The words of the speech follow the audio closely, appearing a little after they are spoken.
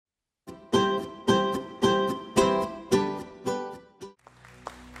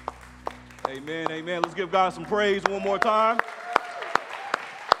Amen, amen. Let's give God some praise one more time.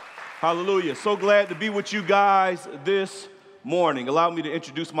 Hallelujah. So glad to be with you guys this morning. Allow me to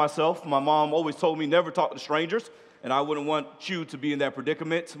introduce myself. My mom always told me never talk to strangers, and I wouldn't want you to be in that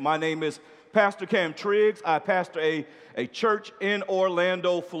predicament. My name is Pastor Cam Triggs. I pastor a church in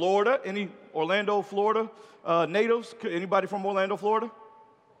Orlando, Florida. Any Orlando, Florida natives? Anybody from Orlando, Florida?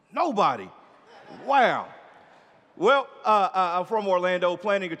 Nobody. Wow. Well, I'm from Orlando,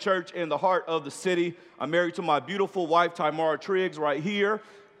 planting a church in the heart of the city. I'm married to my beautiful wife, Tamara Triggs, right here.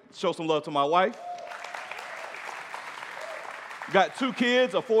 Show some love to my wife. Got two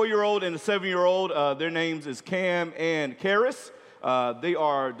kids, a 4-year-old and a 7-year-old. Their names is Cam and Karis. They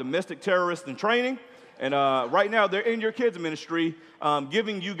are domestic terrorists in training. And right now, they're in your kids' ministry,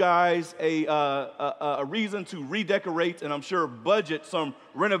 giving you guys a reason to redecorate and I'm sure budget some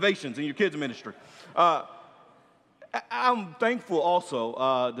renovations in your kids' ministry. I'm thankful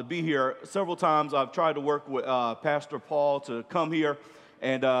also to be here. Several times I've tried to work with Pastor Paul to come here,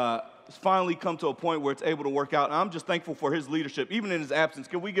 and it's finally come to a point where it's able to work out. And I'm just thankful for his leadership, even in his absence.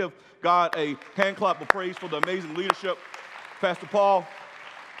 Can we give God a hand clap of praise for the amazing leadership? Pastor Paul,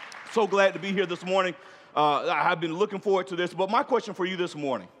 so glad to be here this morning. I've been looking forward to this. But my question for you this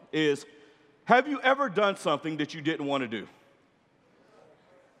morning is, have you ever done something that you didn't want to do?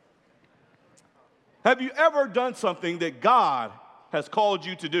 Have you ever done something that God has called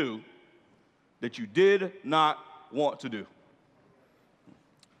you to do that you did not want to do?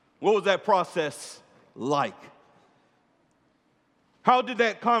 What was that process like? How did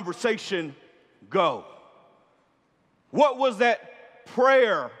that conversation go? What was that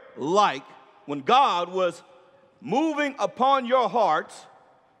prayer like when God was moving upon your heart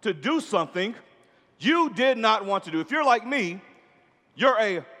to do something you did not want to do? If you're like me, you're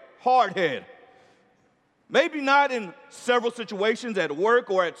a hardhead. Maybe not in several situations at work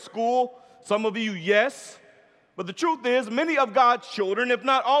or at school. Some of you, yes. But the truth is, many of God's children, if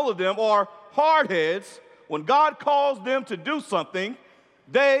not all of them, are hardheads. When God calls them to do something,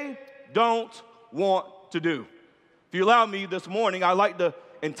 they don't want to do. If you allow me this morning, I'd like to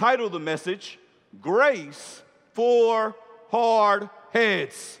entitle the message, Grace for Hard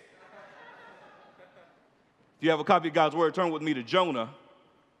Heads. If you have a copy of God's Word, turn with me to Jonah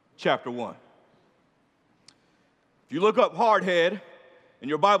chapter 1. If you look up hardhead in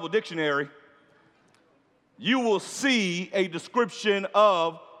your Bible dictionary, you will see a description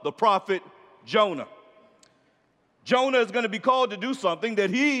of the prophet Jonah. Jonah is going to be called to do something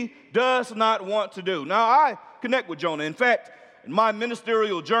that he does not want to do. Now, I connect with Jonah. In fact, in my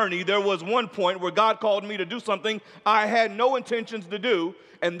ministerial journey, there was one point where God called me to do something I had no intentions to do,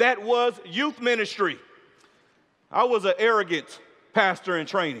 and that was youth ministry. I was an arrogant pastor in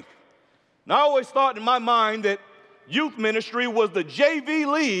training. And I always thought in my mind that youth ministry was the JV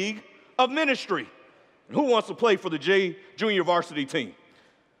league of ministry. And who wants to play for the junior varsity team?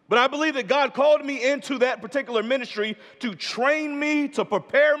 But I believe that God called me into that particular ministry to train me, to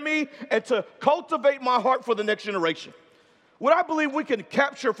prepare me, and to cultivate my heart for the next generation. What I believe we can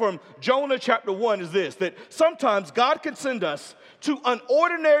capture from Jonah chapter 1 is this, that sometimes God can send us to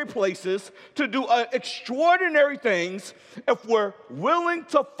unordinary places to do extraordinary things if we're willing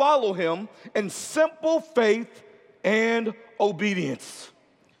to follow him in simple faith and obedience.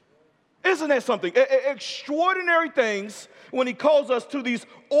 Isn't that something? Extraordinary things when he calls us to these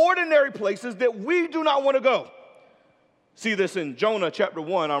ordinary places that we do not want to go. See this in Jonah chapter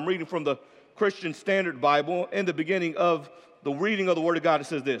 1. I'm reading from the Christian Standard Bible. In the beginning of the reading of the Word of God, it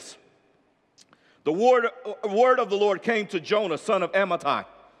says this. The word of the Lord came to Jonah, son of Amittai.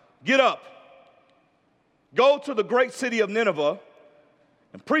 Get up, go to the great city of Nineveh,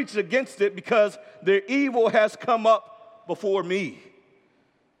 and preach against it because their evil has come up before me.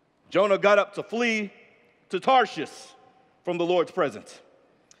 Jonah got up to flee to Tarshish from the Lord's presence.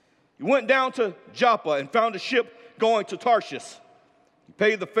 He went down to Joppa and found a ship going to Tarshish. He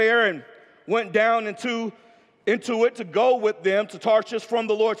paid the fare and went down into it to go with them to Tarshish from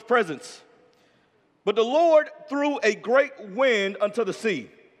the Lord's presence. But the Lord threw a great wind unto the sea.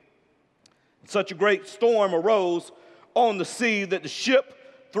 Such a great storm arose on the sea that the ship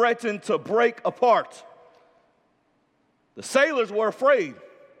threatened to break apart. The sailors were afraid,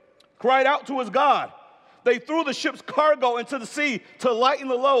 cried out to his God. They threw the ship's cargo into the sea to lighten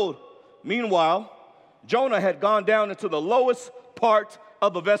the load. Meanwhile, Jonah had gone down into the lowest part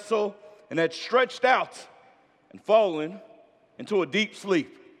of the vessel and had stretched out and fallen into a deep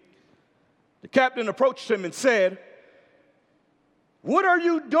sleep. The captain approached him and said, "What are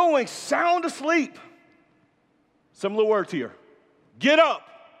you doing sound asleep?" Similar words here. Get up.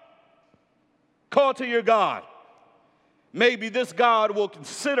 Call to your God. Maybe this God will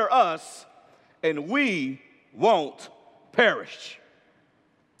consider us and we won't perish.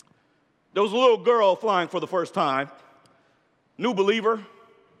 There was a little girl flying for the first time, new believer,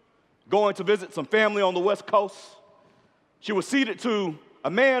 going to visit some family on the West Coast. She was seated to a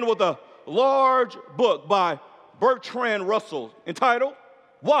man with a large book by Bertrand Russell entitled,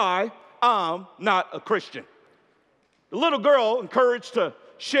 Why I'm Not a Christian. The little girl, encouraged to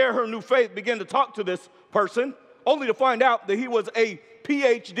share her new faith, began to talk to this person, only to find out that he was a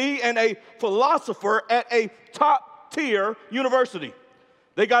PhD and a philosopher at a top-tier university.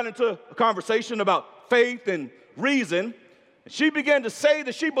 They got into a conversation about faith and reason. And she began to say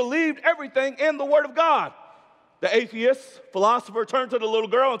that she believed everything in the Word of God. The atheist philosopher turned to the little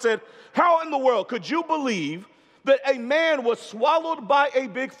girl and said, how in the world could you believe that a man was swallowed by a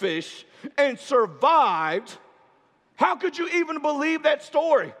big fish and survived? How could you even believe that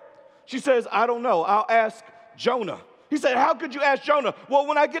story? She says, I don't know. I'll ask Jonah. He said, how could you ask Jonah? Well,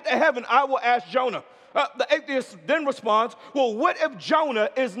 when I get to heaven, I will ask Jonah. The atheist then responds, well, what if Jonah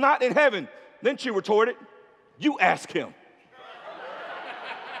is not in heaven? Then she retorted, you ask him.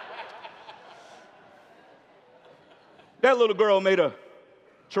 That little girl made a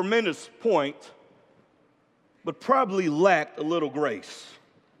tremendous point, but probably lacked a little grace,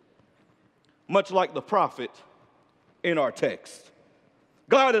 much like the prophet in our text.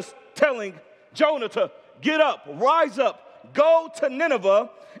 God is telling Jonah to get up, rise up, go to Nineveh,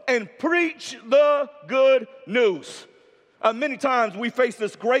 and preach the good news. Many times we face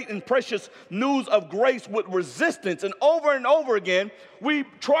this great and precious news of grace with resistance, and over again, we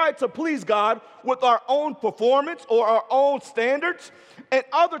try to please God with our own performance or our own standards, and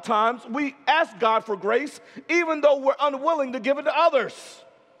other times we ask God for grace even though we're unwilling to give it to others.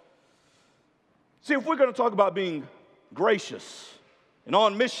 See, if we're going to talk about being gracious and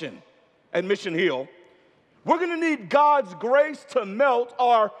on mission at Mission Hill, we're going to need God's grace to melt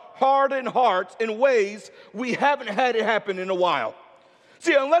our hardened hearts in ways we haven't had it happen in a while.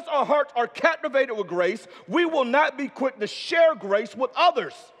 See, unless our hearts are captivated with grace, we will not be quick to share grace with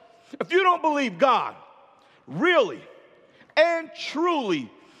others. If you don't believe God really and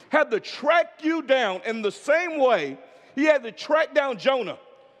truly had to track you down in the same way he had to track down Jonah,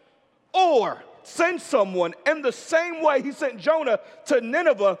 or send someone in the same way he sent Jonah to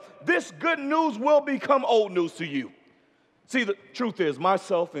Nineveh, this good news will become old news to you. See, the truth is,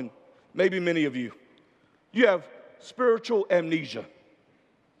 myself and maybe many of you, you have spiritual amnesia.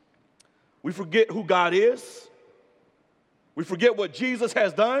 We forget who God is. We forget what Jesus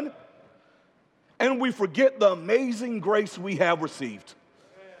has done. And we forget the amazing grace we have received.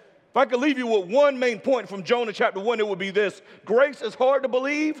 If I could leave you with one main point from Jonah chapter 1, it would be this: grace is hard to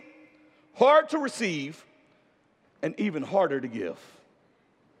believe, hard to receive, and even harder to give.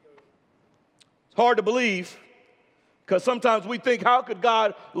 It's hard to believe because sometimes we think, how could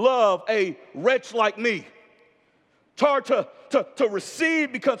God love a wretch like me? It's hard to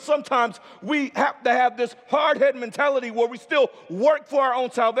receive because sometimes we have to have this hard-headed mentality where we still work for our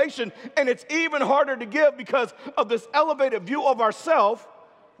own salvation, and it's even harder to give because of this elevated view of ourselves.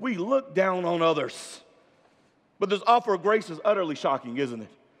 We look down on others. But this offer of grace is utterly shocking, isn't it?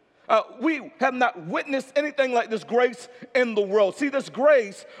 We have not witnessed anything like this grace in the world. See, this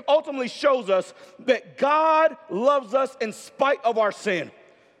grace ultimately shows us that God loves us in spite of our sin.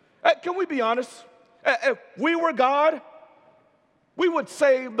 Can we be honest? If we were God, we would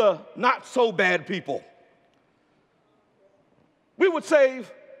save the not-so-bad people. We would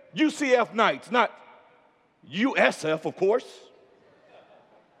save UCF Knights, not USF, of course.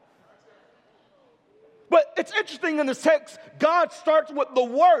 But it's interesting in this text, God starts with the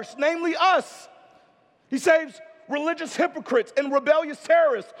worst, namely us. He saves religious hypocrites and rebellious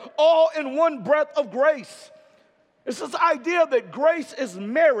terrorists, all in one breath of grace. It's this idea that grace is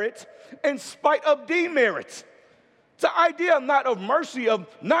merit in spite of demerit. It's the idea not of mercy, of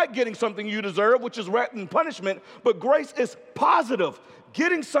not getting something you deserve, which is wrapped in punishment, but grace is positive,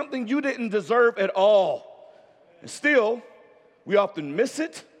 getting something you didn't deserve at all. And still, we often miss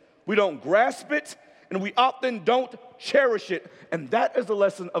it, we don't grasp it, and we often don't cherish it. And that is the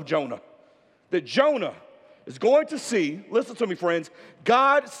lesson of Jonah. That Jonah is going to see, listen to me, friends,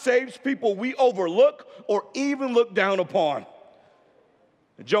 God saves people we overlook or even look down upon.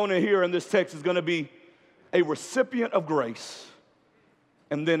 Jonah here in this text is going to be a recipient of grace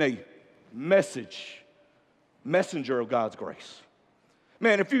and then a messenger of God's grace.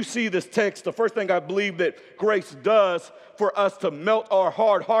 Man, if you see this text, the first thing I believe that grace does for us to melt our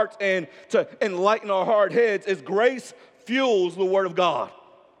hard hearts and to enlighten our hard heads is grace fuels the Word of God.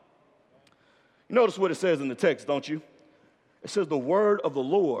 You notice what it says in the text, don't you? It says the word of the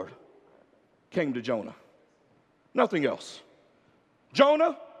Lord came to Jonah. Nothing else.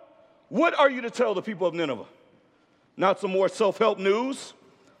 Jonah, What are you to tell the people of Nineveh? Not some more self-help news,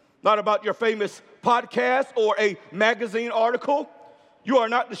 not about your famous podcast or a magazine article. You are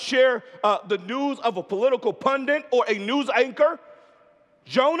not to share the news of a political pundit or a news anchor.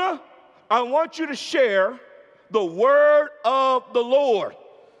 Jonah, I want you to share the word of the Lord.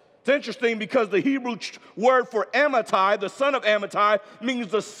 It's interesting because the Hebrew word for Amittai, the son of Amittai, means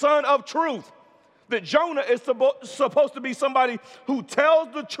the son of truth. That Jonah is supposed to be somebody who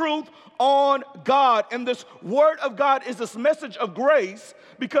tells the truth on God. And this word of God is this message of grace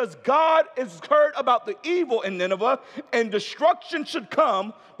because God has heard about the evil in Nineveh and destruction should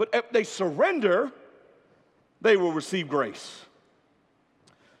come, but if they surrender, they will receive grace.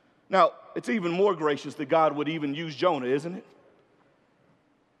 Now, it's even more gracious that God would even use Jonah, isn't it?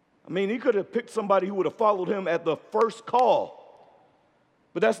 I mean, he could have picked somebody who would have followed him at the first call.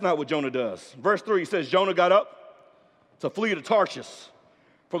 But that's not what Jonah does. Verse 3 says, Jonah got up to flee to Tarshish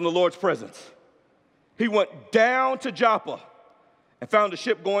from the Lord's presence. He went down to Joppa and found a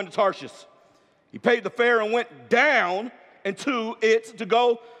ship going to Tarshish. He paid the fare and went down into it to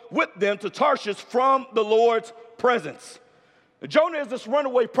go with them to Tarshish from the Lord's presence. Jonah is this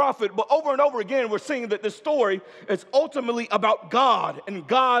runaway prophet, but over and over again, we're seeing that this story is ultimately about God and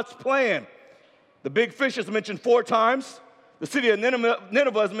God's plan. The big fish is mentioned 4 times. The city of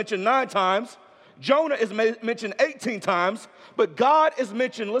Nineveh is mentioned 9 times. Jonah is mentioned 18 times. But God is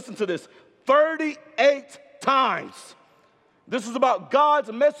mentioned, listen to this, 38 times. This is about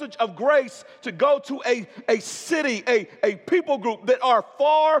God's message of grace to go to a city, a people group that are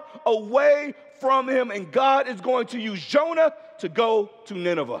far away from him. And God is going to use Jonah to go to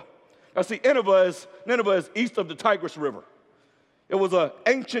Nineveh. Now see, Nineveh is east of the Tigris River. It was an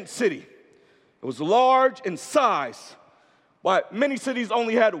ancient city. It was large in size. While many cities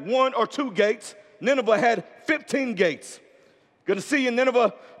only had 1 or 2 gates, Nineveh had 15 gates. Going to see in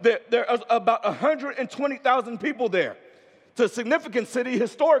Nineveh, there are about 120,000 people there. It's a significant city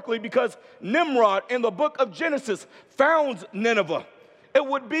historically because Nimrod in the book of Genesis founds Nineveh. It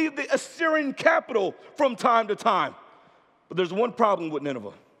would be the Assyrian capital from time to time. But there's one problem with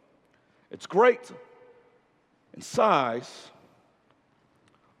Nineveh. It's great in size,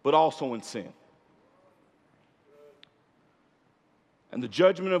 but also in sin. And the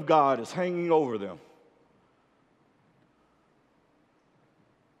judgment of God is hanging over them.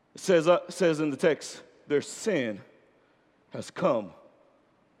 It says in the text, their sin has come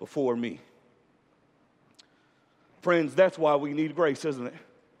before me. Friends, that's why we need grace, isn't it?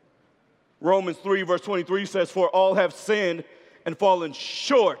 Romans 3, verse 23 says, for all have sinned and fallen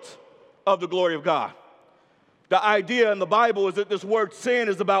short of the glory of God. The idea in the Bible is that this word sin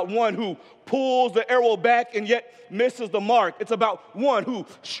is about one who pulls the arrow back and yet misses the mark. It's about one who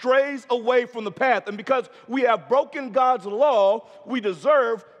strays away from the path. And because we have broken God's law, we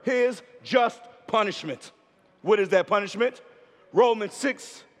deserve his just punishment. What is that punishment? Romans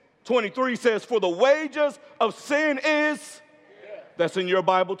 6:23 says, for the wages of sin is, that's in your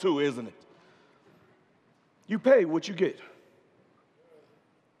Bible too, isn't it? You pay what you get.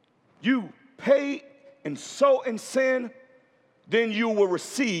 You pay and sow in sin, then you will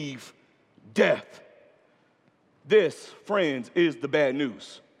receive death. This, friends, is the bad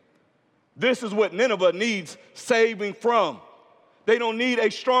news. This is what Nineveh needs saving from. They don't need a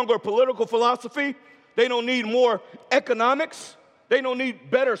stronger political philosophy. They don't need more economics. They don't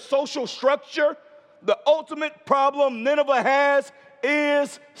need better social structure. The ultimate problem Nineveh has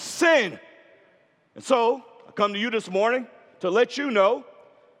is sin. And so, I come to you this morning to let you know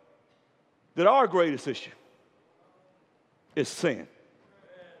that our greatest issue is sin.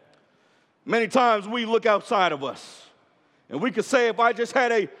 Many times we look outside of us and we could say, if I just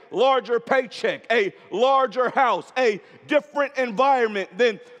had a larger paycheck, a larger house, a different environment,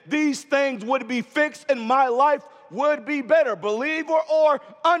 then these things would be fixed and my life would be better. Believer or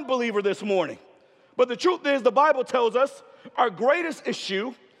unbeliever this morning. But the truth is, the Bible tells us our greatest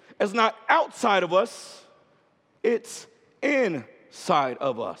issue is not outside of us, it's inside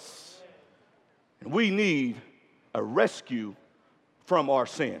of us. And we need a rescue from our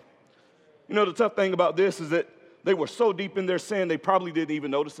sin. You know, the tough thing about this is that they were so deep in their sin, they probably didn't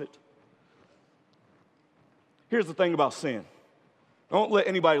even notice it. Here's the thing about sin. Don't let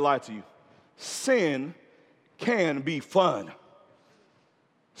anybody lie to you. Sin can be fun.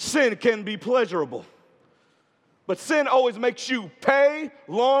 Sin can be pleasurable. But sin always makes you pay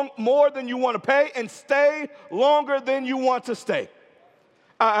more than you want to pay and stay longer than you want to stay.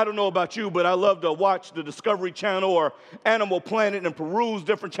 I don't know about you, but I love to watch the Discovery Channel or Animal Planet and peruse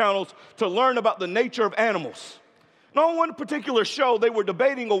different channels to learn about the nature of animals. And on one particular show, they were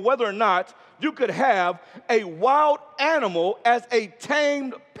debating on whether or not you could have a wild animal as a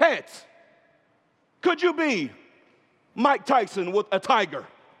tamed pet. Could you be Mike Tyson with a tiger?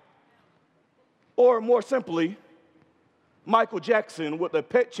 Or more simply, Michael Jackson with a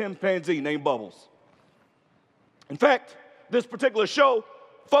pet chimpanzee named Bubbles? In fact, this particular show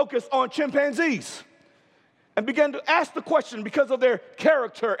focused on chimpanzees and began to ask the question, because of their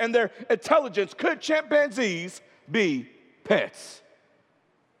character and their intelligence, could chimpanzees be pets?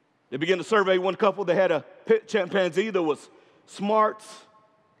 They began to survey one couple that had a pet chimpanzee that was smart,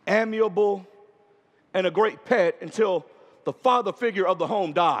 amiable, and a great pet until the father figure of the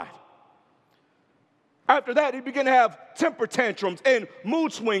home died. After that, he began to have temper tantrums and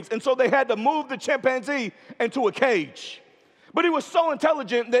mood swings, and so they had to move the chimpanzee into a cage. But he was so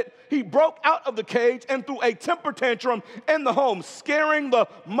intelligent that he broke out of the cage and threw a temper tantrum in the home, scaring the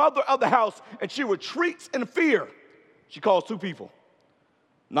mother of the house, and she retreats in fear. She calls two people,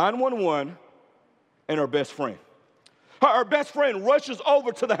 911 and her best friend. Her best friend rushes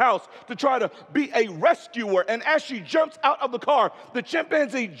over to the house to try to be a rescuer, and as she jumps out of the car, the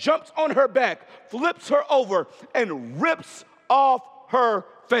chimpanzee jumps on her back, flips her over, and rips off her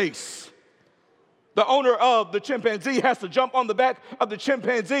face. The owner of the chimpanzee has to jump on the back of the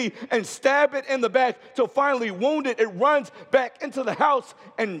chimpanzee and stab it in the back till finally wounded, it runs back into the house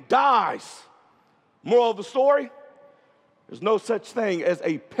and dies. Moral of the story, there's no such thing as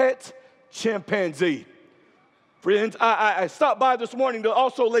a pet chimpanzee. Friends, I stopped by this morning to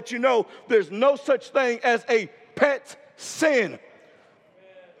also let you know there's no such thing as a pet sin.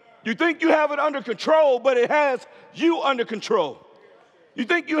 You think you have it under control, but it has you under control. You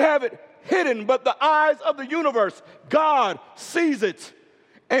think you have it hidden, but the eyes of the universe, God sees it,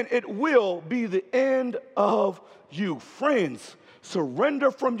 and it will be the end of you. Friends, surrender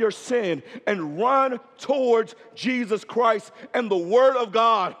from your sin and run towards Jesus Christ and the Word of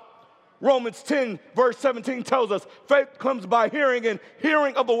God. Romans 10, verse 17 tells us, faith comes by hearing, and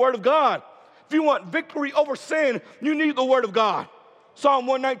hearing of the Word of God. If you want victory over sin, you need the Word of God. Psalm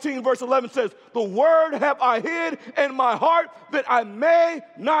 119, verse 11 says, the word have I hid in my heart that I may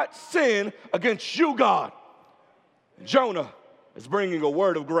not sin against you, God. Jonah is bringing a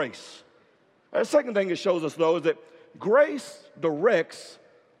word of grace. The second thing it shows us, though, is that grace directs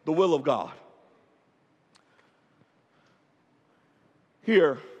the will of God.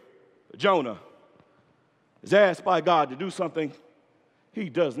 Here, Jonah is asked by God to do something he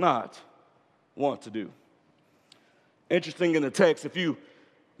does not want to do. Interesting in the text, if you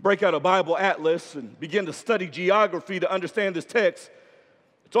break out a Bible atlas and begin to study geography to understand this text,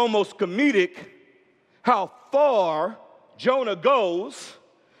 it's almost comedic how far Jonah goes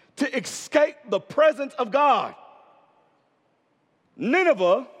to escape the presence of God.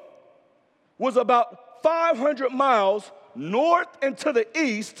 Nineveh was about 500 miles north and to the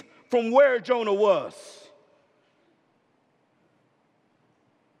east from where Jonah was.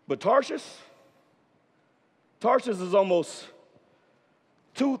 But Tarshish is almost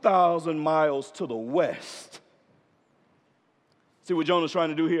 2,000 miles to the west. See what Jonah's trying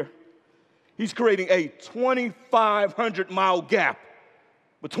to do here? He's creating a 2,500-mile gap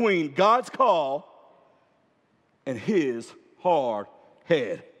between God's call and his hard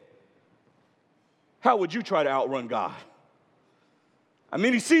head. How would you try to outrun God? I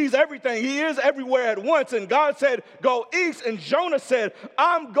mean, he sees everything. He is everywhere at once. And God said, go east. And Jonah said,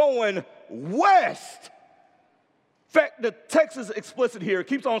 I'm going west. In fact, the text is explicit here. It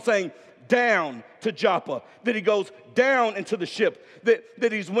keeps on saying down to Joppa, that he goes down into the ship, that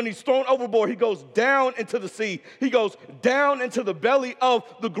when he's thrown overboard, he goes down into the sea. He goes down into the belly of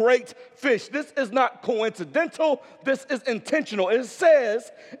the great fish. This is not coincidental. This is intentional. It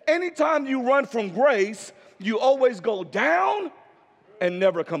says anytime you run from grace, you always go down and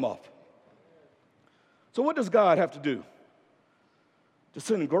never come up. So what does God have to do to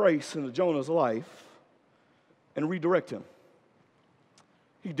send grace into Jonah's life and redirect him?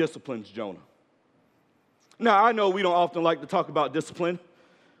 He disciplines Jonah. Now, I know we don't often like to talk about discipline.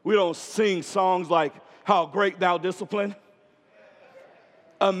 We don't sing songs like, how great thou discipline,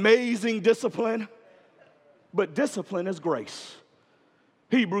 amazing discipline, but discipline is grace.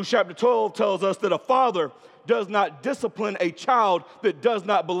 Hebrews chapter 12 tells us that a father does not discipline a child that does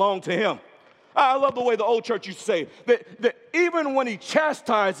not belong to him. I love the way the old church used to say that even when he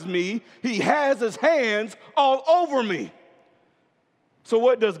chastises me, he has his hands all over me. So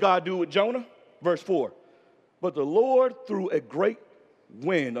what does God do with Jonah? Verse 4, but the Lord threw a great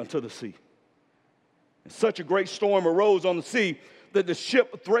wind unto the sea. And such a great storm arose on the sea that the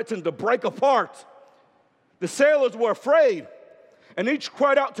ship threatened to break apart. The sailors were afraid, and each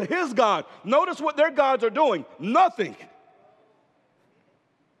cried out to his God. Notice what their gods are doing. Nothing.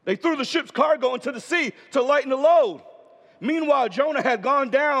 They threw the ship's cargo into the sea to lighten the load. Meanwhile, Jonah had gone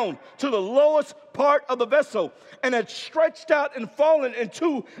down to the lowest part of the vessel and had stretched out and fallen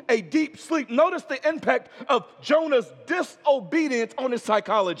into a deep sleep. Notice the impact of Jonah's disobedience on his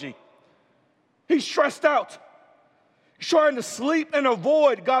psychology. He's stressed out. He's trying to sleep and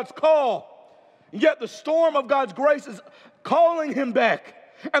avoid God's call. And yet the storm of God's grace is calling him back.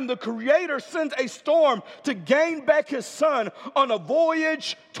 And the Creator sends a storm to gain back his son on a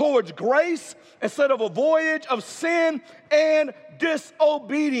voyage towards grace instead of a voyage of sin and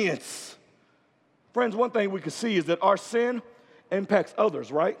disobedience. Friends, one thing we can see is that our sin impacts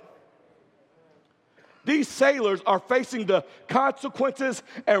others, right? These sailors are facing the consequences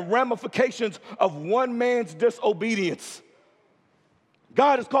and ramifications of one man's disobedience.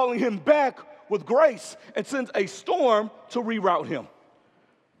 God is calling him back with grace and sends a storm to reroute him.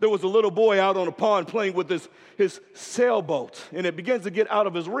 There was a little boy out on a pond playing with his sailboat, and it begins to get out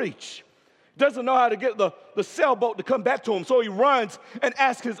of his reach. He doesn't know how to get the sailboat to come back to him, so he runs and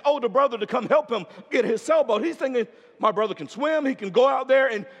asks his older brother to come help him get his sailboat. He's thinking, my brother can swim, he can go out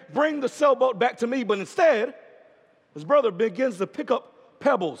there and bring the sailboat back to me, but instead, his brother begins to pick up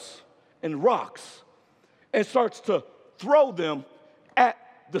pebbles and rocks and starts to throw them at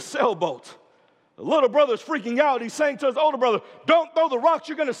the sailboat. The little brother's freaking out. He's saying to his older brother, don't throw the rocks.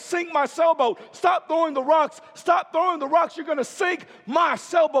 You're going to sink my sailboat. Stop throwing the rocks. Stop throwing the rocks. You're going to sink my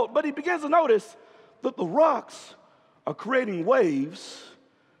sailboat. But he begins to notice that the rocks are creating waves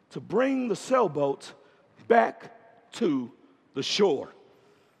to bring the sailboat back to the shore.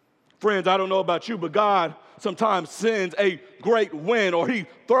 Friends, I don't know about you, but God sometimes sends a great wind, or he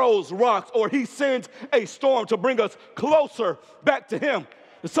throws rocks, or he sends a storm to bring us closer back to him.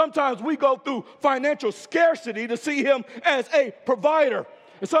 And sometimes we go through financial scarcity to see him as a provider.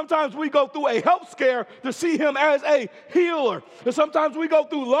 And sometimes we go through a health scare to see him as a healer. And sometimes we go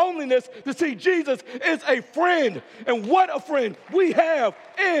through loneliness to see Jesus is a friend. And what a friend we have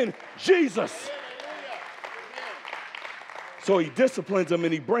in Jesus. So he disciplines them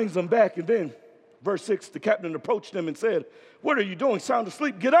and he brings them back. And then, verse 6, the captain approached them and said, what are you doing? Sound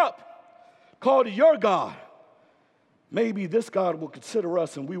asleep? Get up. Call to your God. Maybe this God will consider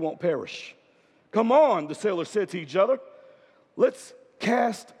us and we won't perish. Come on, the sailors said to each other. Let's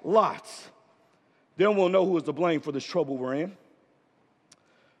cast lots. Then we'll know who is to blame for this trouble we're in.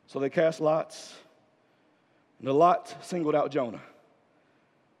 So they cast lots, and the lot singled out Jonah.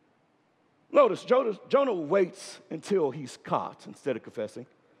 Notice, Jonah waits until he's caught instead of confessing.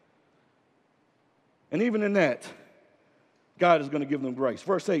 And even in that, God is going to give them grace.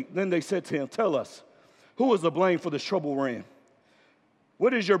 Verse 8, then they said to him, tell us, who is to blame for this trouble we're in?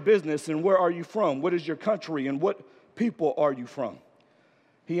 What is your business and where are you from? What is your country and what people are you from?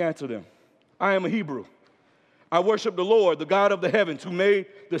 He answered them, I am a Hebrew. I worship the Lord, the God of the heavens, who made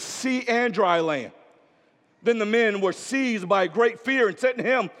the sea and dry land. Then the men were seized by great fear and said to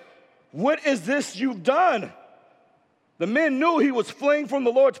him, what is this you've done? The men knew he was fleeing from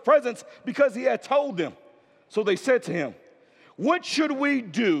the Lord's presence because he had told them. So they said to him, what should we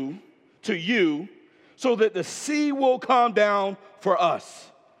do to you so that the sea will calm down for us?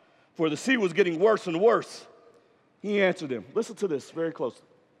 For the sea was getting worse and worse. He answered them, listen to this very closely.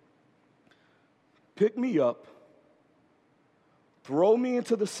 Pick me up, throw me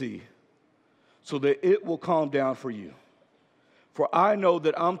into the sea, so that it will calm down for you. For I know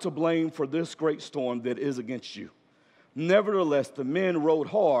that I'm to blame for this great storm that is against you. Nevertheless, the men rowed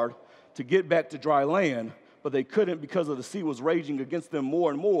hard to get back to dry land, but they couldn't because the sea was raging against them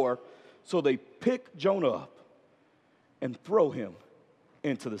more and more. So they pick Jonah up and throw him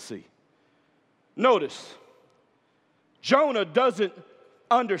into the sea. Notice, Jonah doesn't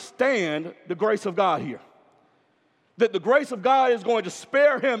understand the grace of God here. That the grace of God is going to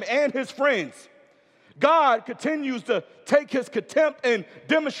spare him and his friends. God continues to take his contempt and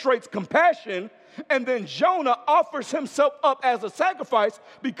demonstrates compassion, and then Jonah offers himself up as a sacrifice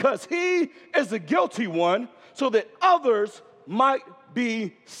because he is the guilty one so that others might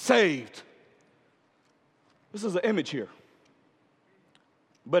be saved. This is an image here,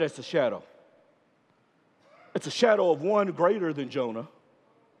 but it's a shadow. It's a shadow of one greater than Jonah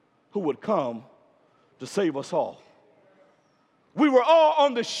who would come to save us all. We were all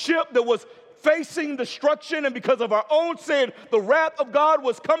on the ship that was facing destruction, and because of our own sin, the wrath of God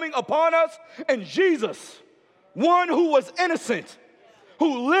was coming upon us, and Jesus, one who was innocent,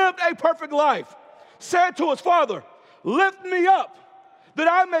 who lived a perfect life, said to his Father, lift me up, that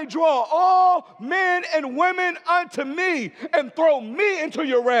I may draw all men and women unto me and throw me into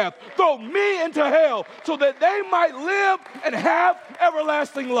your wrath, throw me into hell, so that they might live and have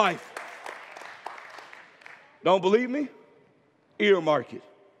everlasting life. Don't believe me? Earmark it.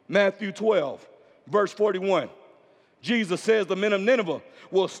 Matthew 12, verse 41. Jesus says the men of Nineveh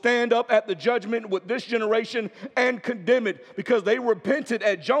will stand up at the judgment with this generation and condemn it because they repented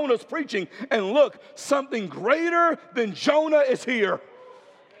at Jonah's preaching. And look, something greater than Jonah is here.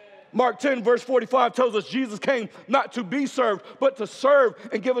 Mark 10, verse 45 tells us Jesus came not to be served, but to serve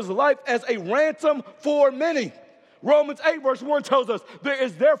and give his life as a ransom for many. Romans 8, verse 1 tells us, there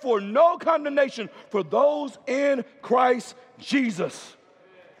is therefore no condemnation for those in Christ Jesus.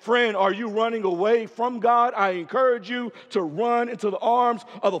 Friend, are you running away from God? I encourage you to run into the arms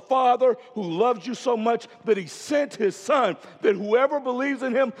of the Father who loves you so much that he sent his Son, that whoever believes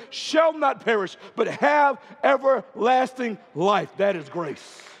in him shall not perish, but have everlasting life. That is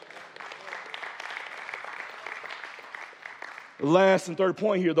grace. The last and third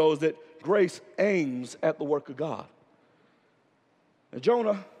point here, though, is that grace aims at the work of God. Now,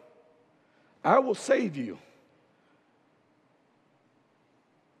 Jonah, I will save you.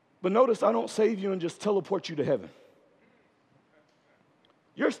 But notice I don't save you and just teleport you to heaven.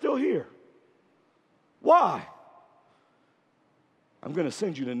 You're still here. Why? I'm going to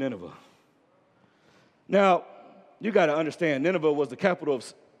send you to Nineveh. Now, you got to understand, Nineveh was the capital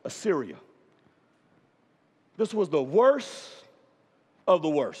of Assyria. This was the worst of the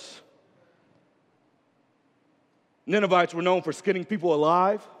worst. Ninevites were known for skinning people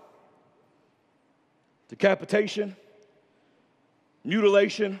alive, decapitation,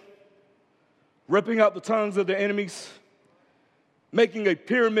 mutilation, ripping out the tongues of their enemies, making a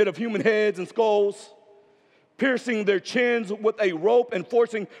pyramid of human heads and skulls, piercing their chins with a rope and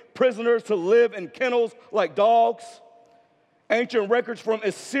forcing prisoners to live in kennels like dogs. Ancient records from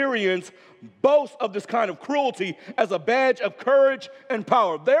Assyrians boast of this kind of cruelty as a badge of courage and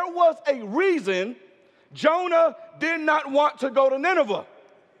power. There was a reason Jonah did not want to go to Nineveh.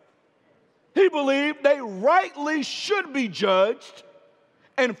 He believed they rightly should be judged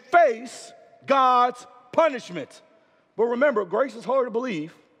and face God's punishment. But remember, grace is hard to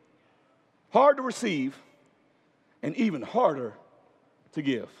believe, hard to receive, and even harder to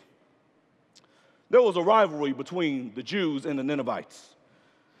give. There was a rivalry between the Jews and the Ninevites.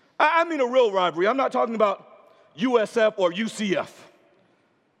 I mean a real rivalry. I'm not talking about USF or UCF. I'm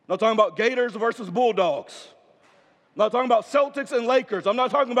not talking about Gators versus Bulldogs. I'm not talking about Celtics and Lakers. I'm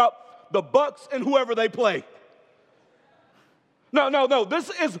not talking about the Bucks and whoever they play. No. This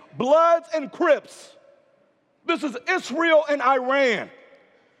is Bloods and Crips. This is Israel and Iran.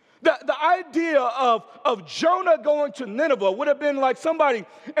 The idea of Jonah going to Nineveh would have been like somebody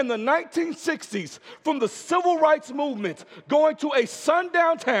in the 1960s from the civil rights movement going to a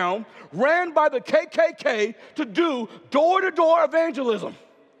sundown town ran by the KKK to do door-to-door evangelism.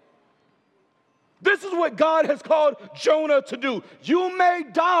 This is what God has called Jonah to do. You may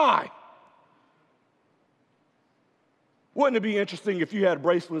die. Wouldn't it be interesting if you had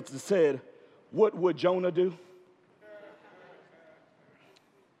bracelets that said, what would Jonah do?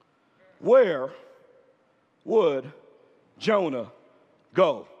 Where would Jonah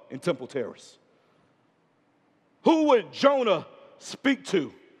go in Temple Terrace? Who would Jonah speak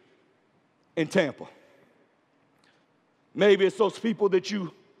to in Tampa? Maybe it's those people that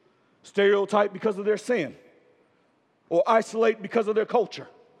you stereotype because of their sin or isolate because of their culture.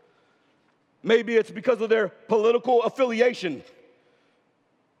 Maybe it's because of their political affiliation.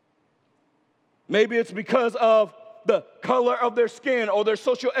 Maybe it's because of the color of their skin or their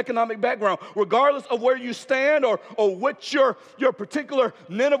socioeconomic background. Regardless of where you stand or what your particular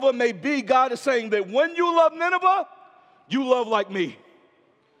Nineveh may be, God is saying that when you love Nineveh, you love like me.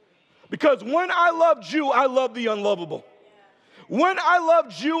 Because when I loved you, I loved the unlovable. When I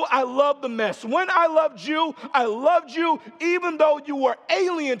loved you, I loved the mess. When I loved you even though you were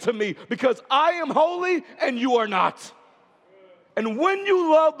alien to me, because I am holy and you are not. And when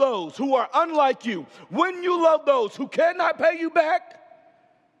you love those who are unlike you, when you love those who cannot pay you back,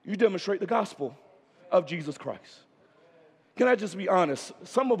 you demonstrate the gospel of Jesus Christ. Can I just be honest?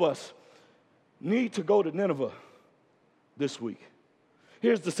 Some of us need to go to Nineveh this week.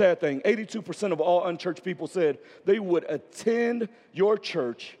 Here's the sad thing. 82% of all unchurched people said they would attend your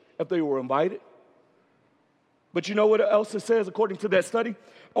church if they were invited. But you know what else it says according to that study?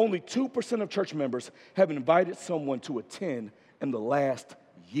 Only 2% of church members have invited someone to attend in the last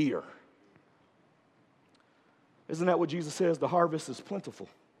year. Isn't that what Jesus says? The harvest is plentiful.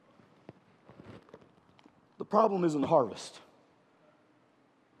 The problem isn't the harvest.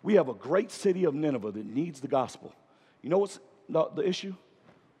 We have a great city of Nineveh that needs the gospel. You know what's the issue?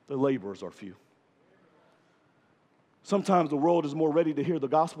 The laborers are few. Sometimes the world is more ready to hear the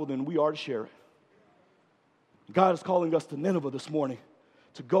gospel than we are to share it. God is calling us to Nineveh this morning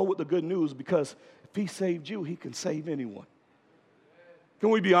to go with the good news, because if he saved you, he can save anyone. Can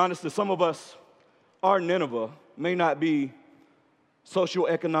we be honest that some of us, our Nineveh may not be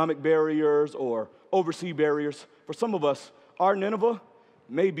socioeconomic barriers or overseas barriers. For some of us, our Nineveh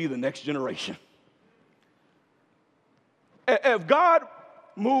may be the next generation. If God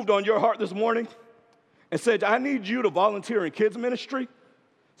moved on your heart this morning and said, I need you to volunteer in kids ministry,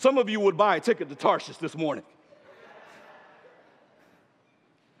 some of you would buy a ticket to Tarshish this morning.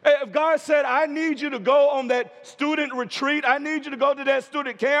 If God said, I need you to go on that student retreat, I need you to go to that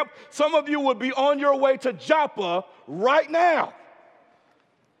student camp, some of you would be on your way to Joppa right now.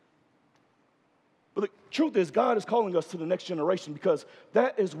 But the truth is, God is calling us to the next generation, because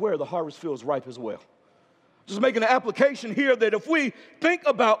that is where the harvest field is ripe as well. Just making an application here that if we think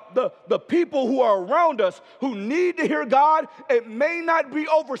about the people who are around us who need to hear God, it may not be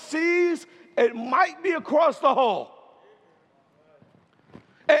overseas, it might be across the hall.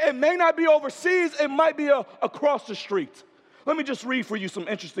 It may not be overseas, it might be across the street. Let me just read for you some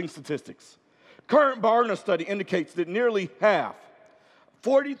interesting statistics. Current Barna study indicates that nearly half,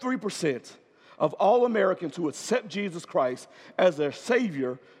 43% of all Americans who accept Jesus Christ as their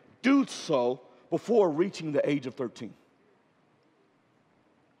Savior do so before reaching the age of 13.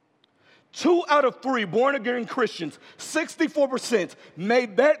 2 out of 3 born-again Christians, 64%,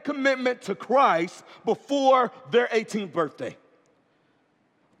 made that commitment to Christ before their 18th birthday.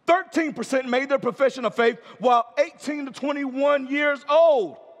 13% made their profession of faith while 18 to 21 years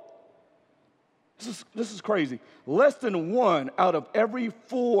old. This is crazy. Less than 1 out of every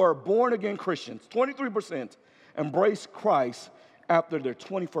 4 born-again Christians, 23%, embrace Christ after their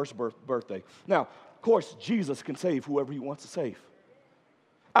 21st birthday. Now, of course, Jesus can save whoever he wants to save.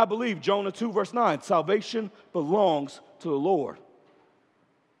 I believe Jonah 2, verse 9, salvation belongs to the Lord.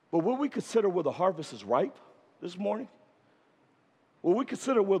 But will we consider where the harvest is ripe this morning? Will we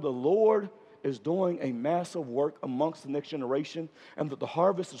consider where the Lord is doing a massive work amongst the next generation, and that the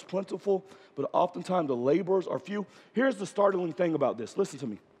harvest is plentiful, but oftentimes the laborers are few? Here's the startling thing about this. Listen to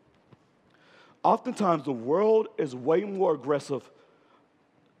me. Oftentimes the world is way more aggressive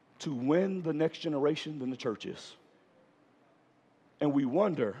to win the next generation than the church is. And we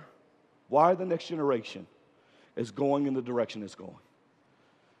wonder why the next generation is going in the direction it's going.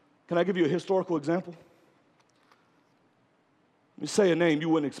 Can I give you a historical example? Let me say a name you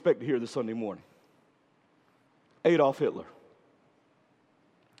wouldn't expect to hear this Sunday morning. Adolf Hitler.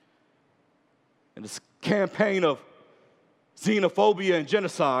 In this campaign of xenophobia and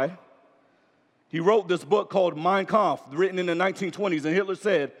genocide, he wrote this book called Mein Kampf, written in the 1920s, and Hitler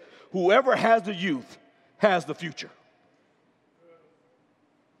said, whoever has the youth has the future.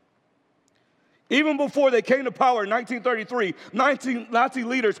 Even before they came to power in 1933, Nazi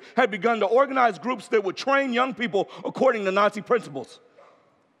leaders had begun to organize groups that would train young people according to Nazi principles.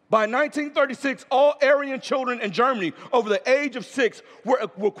 By 1936, all Aryan children in Germany over the age of 6 were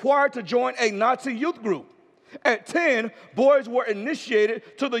required to join a Nazi youth group. At 10, boys were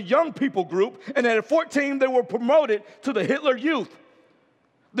initiated to the young people group, and at 14, they were promoted to the Hitler Youth.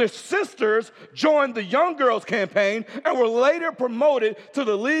 Their sisters joined the Young Girls campaign and were later promoted to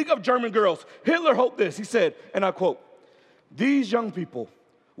the League of German Girls. Hitler hoped this. He said, and I quote, "These young people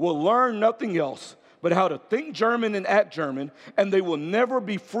will learn nothing else but how to think German and act German, and they will never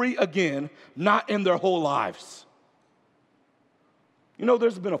be free again, not in their whole lives." You know,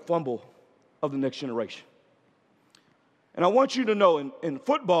 there's been a fumble of the next generation. And I want you to know, in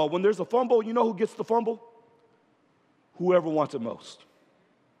football, when there's a fumble, you know who gets the fumble? Whoever wants it most.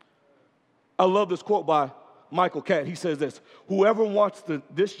 I love this quote by Michael Catt. He says this, whoever wants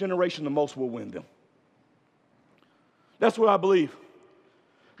this generation the most will win them. That's what I believe.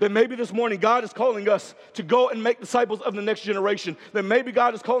 That maybe this morning God is calling us to go and make disciples of the next generation. That maybe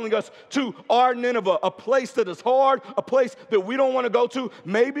God is calling us to our Nineveh, a place that is hard, a place that we don't want to go to.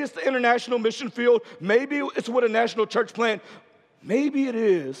 Maybe it's the international mission field. Maybe it's with a national church plant. Maybe it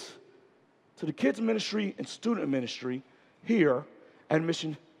is to the kids ministry and student ministry here at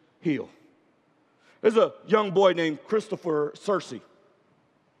Mission Hill. There's a young boy named Christopher Searcy.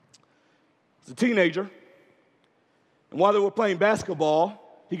 He's a teenager. And while they were playing basketball,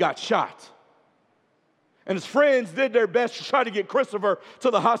 he got shot. And his friends did their best to try to get Christopher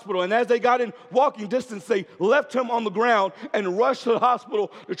to the hospital. And as they got in walking distance, they left him on the ground and rushed to the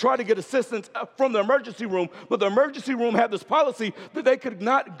hospital to try to get assistance from the emergency room. But the emergency room had this policy that they could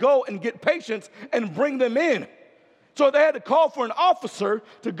not go and get patients and bring them in. So they had to call for an officer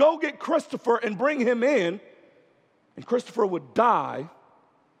to go get Christopher and bring him in. And Christopher would die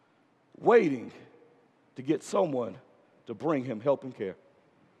waiting to get someone to bring him help and care.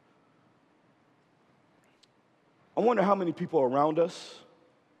 I wonder how many people around us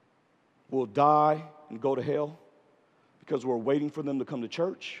will die and go to hell because we're waiting for them to come to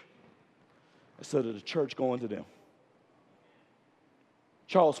church instead of the church going to them.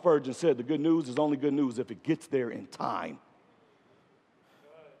 Charles Spurgeon said the good news is only good news if it gets there in time.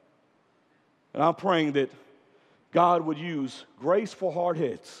 And I'm praying that God would use grace for hard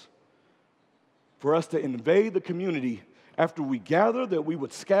heads for us to invade the community after we gather, that we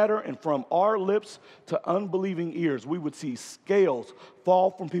would scatter, and from our lips to unbelieving ears, we would see scales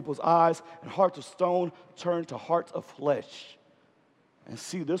fall from people's eyes and hearts of stone turn to hearts of flesh, and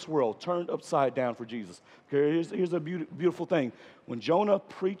see this world turned upside down for Jesus. Okay, here's a beautiful thing. When Jonah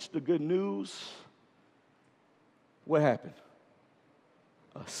preached the good news, what happened?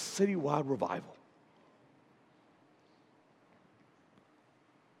 A citywide revival.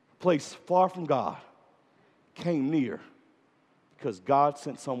 A place far from God came near because God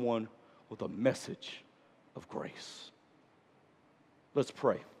sent someone with a message of grace. Let's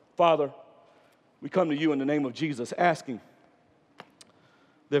pray. Father, we come to you in the name of Jesus, asking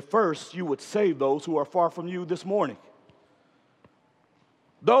that first you would save those who are far from you this morning.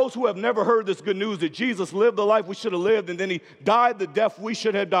 Those who have never heard this good news that Jesus lived the life we should have lived and then he died the death we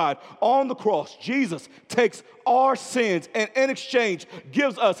should have died. On the cross, Jesus takes our sins and in exchange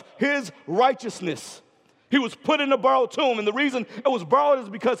gives us his righteousness. He was put in a borrowed tomb, and the reason it was borrowed is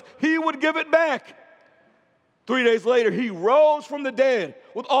because he would give it back. 3 days later, he rose from the dead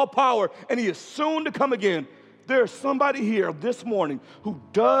with all power, and he is soon to come again. There's somebody here this morning who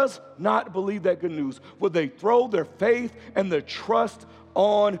does not believe that good news. Would they throw their faith and their trust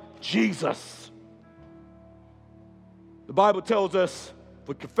on Jesus? The Bible tells us, if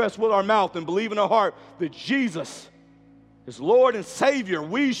we confess with our mouth and believe in our heart that Jesus is Lord and Savior,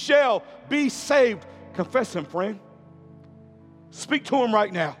 we shall be saved. Confess him, friend. Speak to him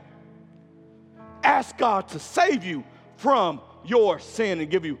right now. Ask God to save you from your sin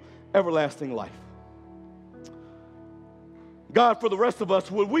and give you everlasting life. God, for the rest of us,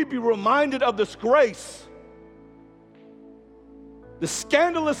 would we be reminded of this grace, the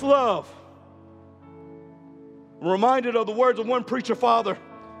scandalous love, reminded of the words of one preacher father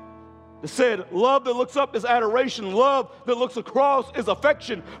that said, love that looks up is adoration, love that looks across is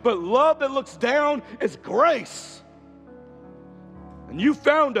affection, but love that looks down is grace. And you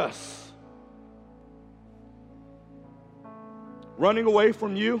found us running away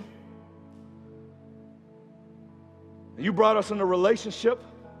from you. And you brought us in a relationship.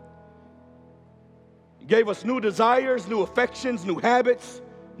 You gave us new desires, new affections, new habits,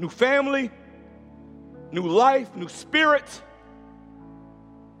 new family, new life, new spirit.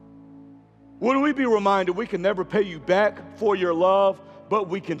 Wouldn't we be reminded we can never pay you back for your love, but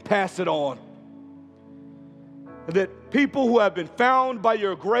we can pass it on? And that people who have been found by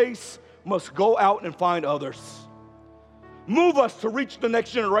your grace must go out and find others. Move us to reach the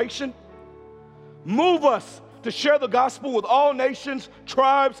next generation. Move us to share the gospel with all nations,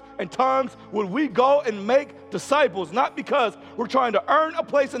 tribes, and tongues. Would we go and make disciples, not because we're trying to earn a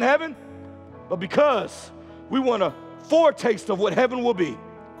place in heaven, but because we want a foretaste of what heaven will be.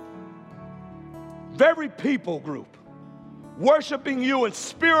 Very people group, worshiping you in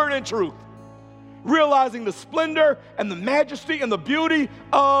spirit and truth, realizing the splendor and the majesty and the beauty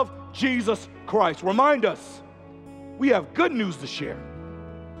of Jesus Christ. Remind us, we have good news to share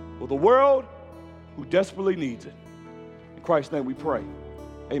with a world who desperately needs it. In Christ's name we pray.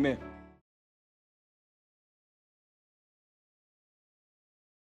 Amen.